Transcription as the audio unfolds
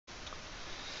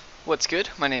What's good?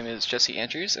 My name is Jesse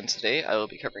Andrews, and today I will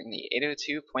be covering the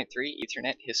 802.3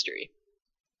 Ethernet history.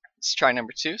 Let's try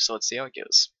number 2, so let's see how it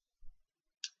goes.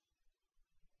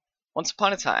 Once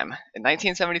upon a time, in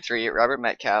 1973, Robert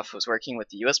Metcalfe was working with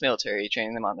the US military,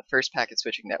 training them on the first packet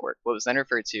switching network, what was then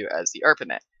referred to as the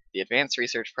ARPANET, the Advanced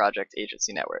Research Project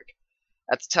Agency Network.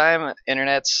 At the time,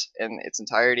 Internet in its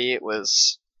entirety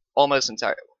was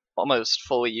almost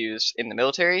fully used in the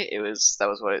military. That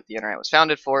was what the Internet was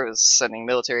founded for. It was sending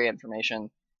military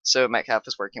information. So Metcalfe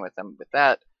was working with them with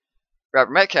that.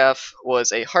 Robert Metcalfe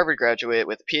was a Harvard graduate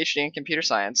with a PhD in computer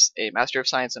science, a Master of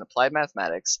Science in Applied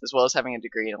Mathematics, as well as having a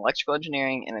degree in electrical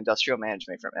engineering and industrial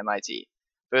management from MIT.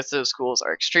 Both of those schools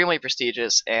are extremely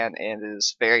prestigious, and it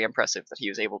is very impressive that he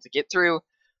was able to get through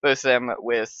both of them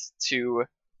with 2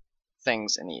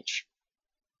 things in each.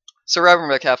 So Robert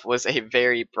Metcalfe was a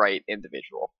very bright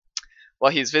individual.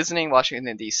 While he was visiting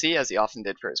Washington, D.C., as he often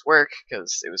did for his work,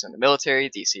 because it was in the military,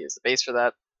 D.C. is the base for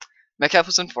that, Metcalfe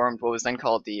was informed what was then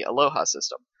called the Aloha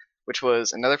system, which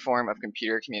was another form of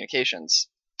computer communications.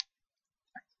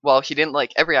 While he didn't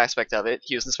like every aspect of it,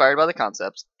 he was inspired by the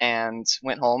concept and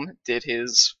went home, did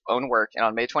his own work, and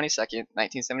on May 22nd,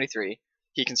 1973,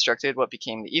 he constructed what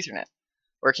became the Ethernet.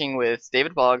 Working with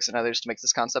David Boggs and others to make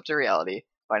this concept a reality,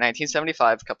 by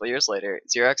 1975, a couple of years later,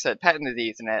 Xerox had patented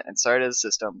the Ethernet and started a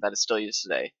system that is still used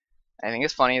today. I think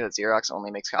it's funny that Xerox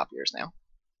only makes copiers now.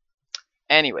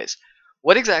 Anyways,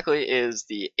 what exactly is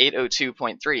the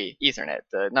 802.3 Ethernet?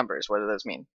 The numbers, what do those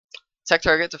mean?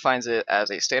 TechTarget defines it as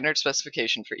a standard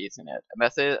specification for Ethernet, a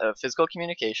method of physical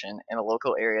communication in a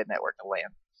local area network of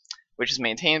LAN, which is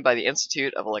maintained by the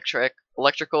Institute of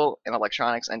Electrical and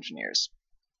Electronics Engineers,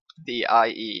 the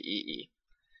IEEE.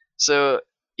 So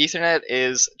Ethernet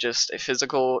is just a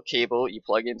physical cable you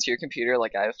plug into your computer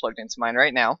like I have plugged into mine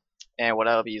right now, and what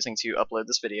I'll be using to upload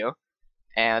this video,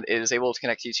 and it is able to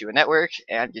connect you to a network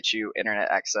and get you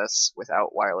internet access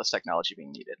without wireless technology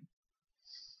being needed.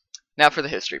 Now for the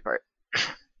history part.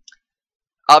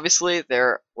 Obviously,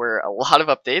 there were a lot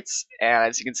of updates, and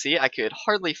as you can see, I could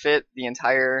hardly fit the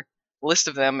entire list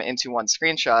of them into one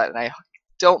screenshot, and I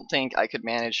don't think I could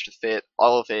manage to fit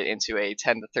all of it into a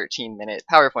 10 to 13 minute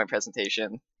PowerPoint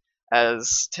presentation,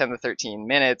 as 10 to 13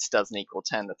 minutes doesn't equal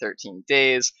 10 to 13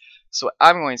 days. So what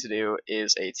I'm going to do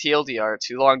is a TLDR,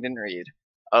 too long didn't read,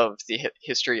 of the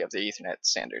history of the Ethernet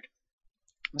standard.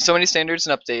 So many standards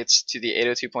and updates to the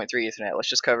 802.3 Ethernet. Let's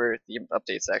just cover the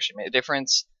updates that actually made a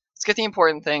difference. Let's get the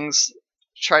important things.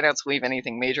 Try not to leave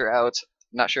anything major out.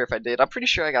 I'm not sure if I did. I'm pretty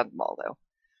sure I got them all, though.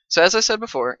 So as I said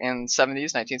before, in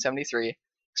 1973,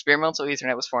 experimental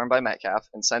Ethernet was formed by Metcalfe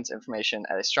and sent information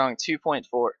at a strong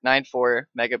 2.94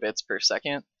 megabits per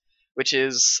second, which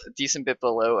is a decent bit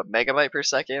below a megabyte per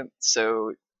second.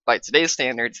 So by today's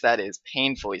standards, that is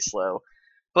painfully slow.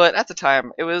 But at the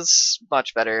time, it was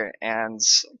much better and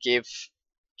gave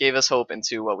us hope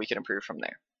into what we could improve from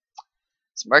there.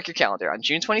 So mark your calendar. On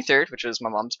June 23rd, which was my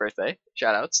mom's birthday,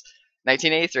 shoutouts,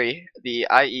 1983, the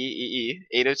IEEE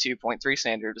 802.3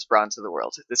 standard was brought into the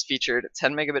world. This featured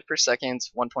 10 megabit per second,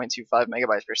 1.25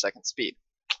 megabytes per second speed.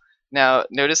 Now,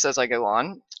 notice as I go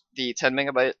on, the 10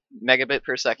 megabit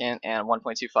per second and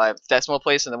 1.25 decimal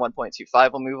place and the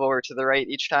 1.25 will move over to the right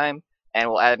each time, and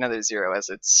we'll add another 0 as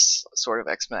it's sort of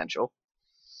exponential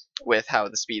with how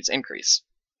the speeds increase.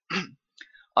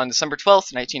 On December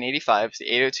 12th, 1985, the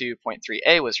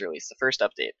 802.3a was released, the first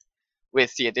update.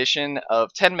 With the addition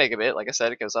of 10 megabit, like I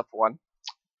said, it goes up 1.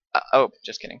 Oh,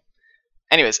 just kidding.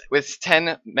 Anyways, with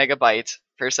 10 megabyte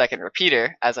per second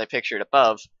repeater, as I pictured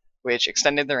above, which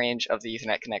extended the range of the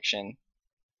Ethernet connection,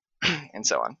 and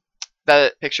so on.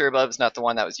 That picture above is not the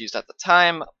one that was used at the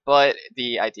time, but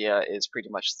the idea is pretty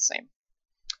much the same.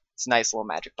 It's a nice little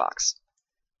magic box.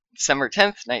 December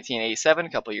 10th, 1987,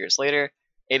 a couple years later,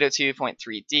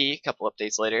 802.3d, a couple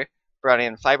updates later, brought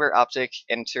in fiber optic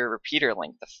inter-repeater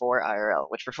link, the 4IRL,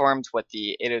 which performed what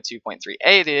the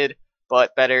 802.3a did,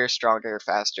 but better, stronger,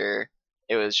 faster.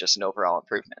 It was just an overall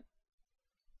improvement.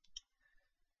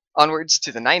 Onwards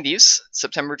to the 90s,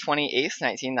 September 28th,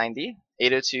 1990,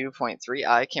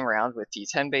 802.3i came around with the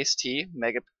 10 base T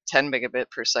 10 megabit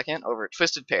per second over a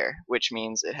twisted pair, which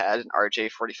means it had an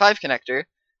RJ45 connector,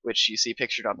 which you see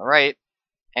pictured on the right,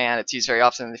 and it's used very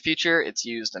often in the future. It's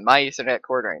used in my Ethernet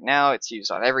cord right now. It's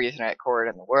used on every Ethernet cord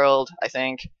in the world, I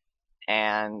think,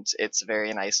 and it's a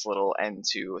very nice little end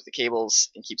to the cables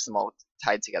and keeps them all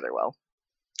tied together well.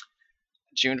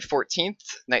 June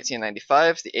 14th,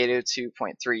 1995, the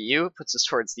 802.3u puts us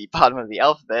towards the bottom of the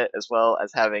alphabet, as well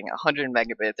as having 100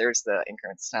 megabit. There's the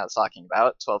increments I was talking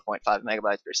about, 12.5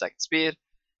 megabytes per second speed.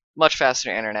 Much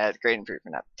faster internet, great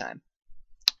improvement at the time.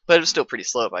 But it was still pretty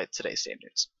slow by today's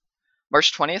standards.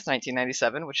 March 20th,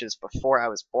 1997, which is before I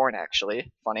was born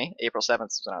actually, funny, April 7th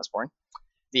is when I was born.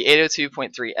 The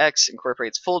 802.3x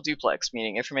incorporates full duplex,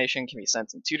 meaning information can be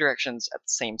sent in two directions at the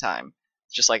same time.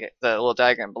 Just like the little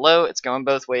diagram below, it's going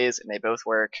both ways and they both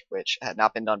work, which had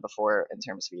not been done before in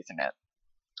terms of Ethernet.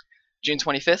 June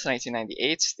 25th,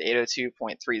 1998, the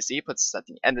 802.3z puts us at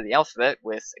the end of the alphabet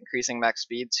with increasing max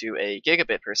speed to a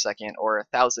gigabit per second or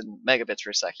 1000 megabits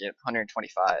per second,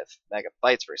 125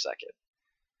 megabytes per second.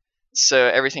 So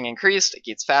everything increased, it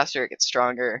gets faster, it gets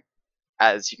stronger.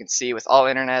 As you can see with all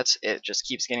internet, it just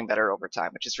keeps getting better over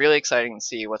time, which is really exciting to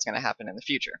see what's going to happen in the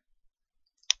future.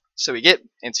 So we get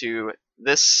into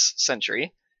this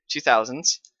century,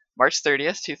 2000s. March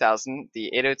 30th, 2000,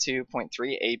 the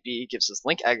 802.3AB gives us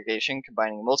link aggregation,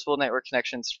 combining multiple network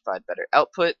connections to provide better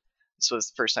output. This was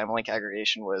the first time link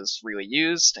aggregation was really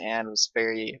used and was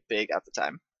very big at the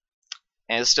time,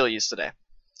 and is still used today.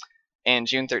 And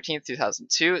June 13th,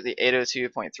 2002, the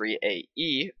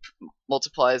 802.3AE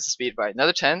multiplies the speed by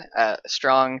another 10 at a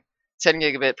strong 10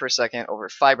 gigabit per second over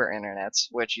fiber internet,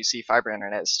 which you see fiber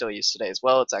internet is still used today as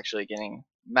well. It's actually getting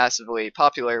massively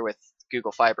popular with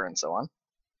Google Fiber and so on.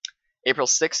 April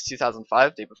 6,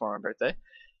 2005, day before my birthday,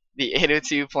 the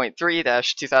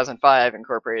 802.3-2005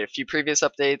 incorporated a few previous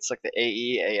updates like the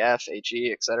AE, AF,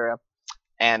 AG, etc.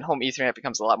 And home Ethernet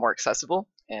becomes a lot more accessible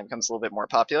and becomes a little bit more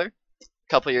popular. A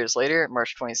couple years later,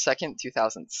 March 22nd,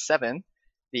 2007,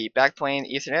 the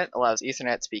backplane Ethernet allows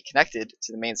Ethernet to be connected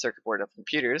to the main circuit board of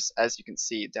computers. As you can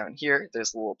see down here,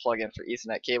 there's a little plug-in for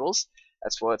Ethernet cables.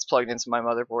 That's what's plugged into my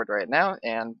motherboard right now,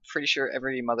 and pretty sure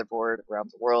every motherboard around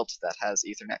the world that has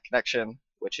Ethernet connection,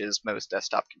 which is most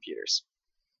desktop computers.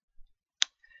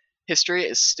 History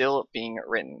is still being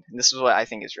written, and this is what I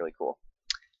think is really cool.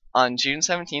 On June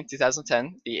 17,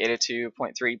 2010, the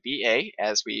 802.3BA,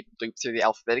 as we loop through the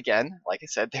alphabet again, like I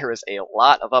said, there was a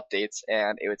lot of updates,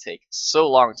 and it would take so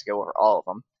long to go over all of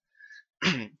them.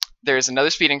 There's another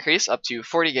speed increase up to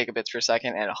 40 gigabits per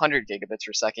second and 100 gigabits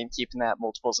per second, keeping that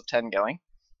multiples of 10 going.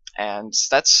 And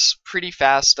that's pretty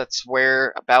fast. That's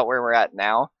about where we're at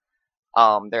now.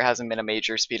 There hasn't been a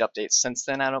major speed update since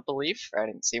then, I don't believe. I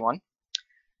didn't see one.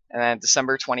 And then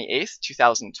December 28th,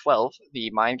 2012,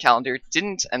 the Mayan calendar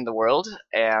didn't end the world,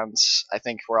 and I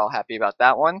think we're all happy about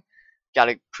that one. Got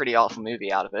a pretty awful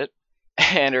movie out of it.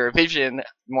 And a revision,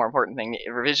 more important thing,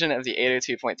 a revision of the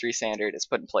 802.3 standard is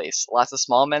put in place. Lots of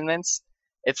small amendments.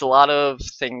 It's a lot of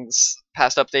things,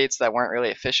 past updates that weren't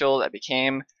really official, that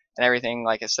became, and everything,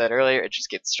 like I said earlier, it just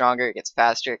gets stronger, it gets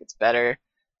faster, it gets better,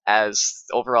 as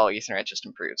overall Ethernet just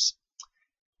improves.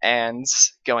 And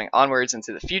going onwards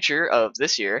into the future of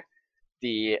this year,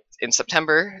 in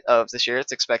September of this year,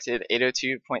 it's expected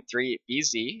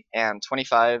 802.3BZ and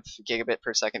 25 gigabit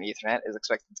per second Ethernet is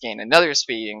expected to gain another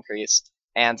speed increase,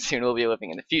 and soon we'll be living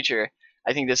in the future.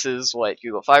 I think this is what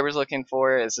Google Fiber is looking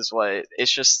for. It's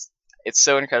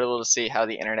so incredible to see how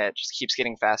the internet just keeps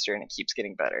getting faster and it keeps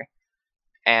getting better.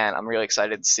 And I'm really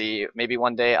excited to see, maybe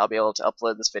one day I'll be able to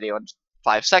upload this video in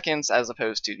 5 seconds as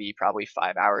opposed to the probably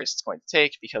 5 hours it's going to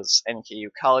take, because NKU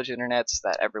college internet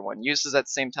that everyone uses at the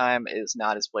same time is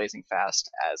not as blazing fast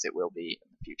as it will be in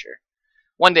the future.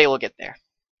 One day we'll get there.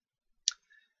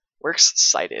 Works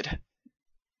cited.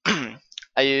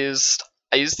 I used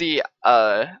the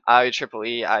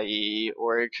IEEE IE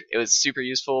org. It was super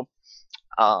useful.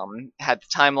 Had the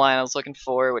timeline I was looking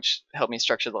for, which helped me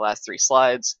structure the last 3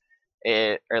 slides,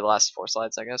 or the last 4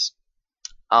 slides, I guess.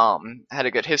 Had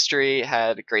a good history,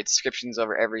 had great descriptions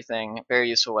over everything, very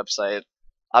useful website.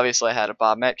 Obviously I had a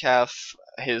Bob Metcalfe,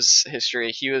 his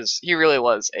history, he really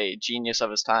was a genius of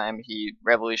his time. He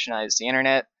revolutionized the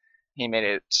internet. He made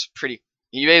it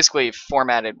he basically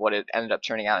formatted what it ended up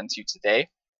turning out into today.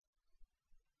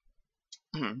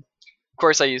 Of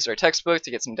course I used our textbook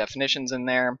to get some definitions in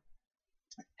there,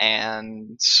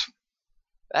 and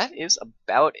that is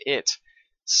about it.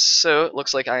 So it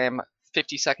looks like I am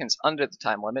 50 seconds under the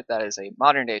time limit. That is a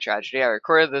modern day tragedy. I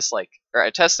recorded this I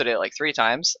tested it like 3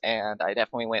 times, and I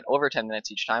definitely went over 10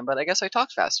 minutes each time, but I guess I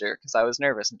talked faster because I was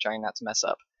nervous and trying not to mess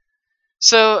up.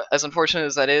 So, as unfortunate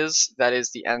as that is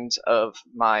the end of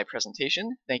my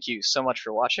presentation. Thank you so much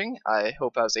for watching. I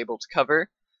hope I was able to cover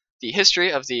the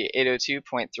history of the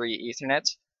 802.3 Ethernet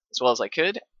as well as I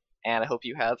could, and I hope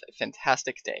you have a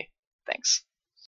fantastic day. Thanks.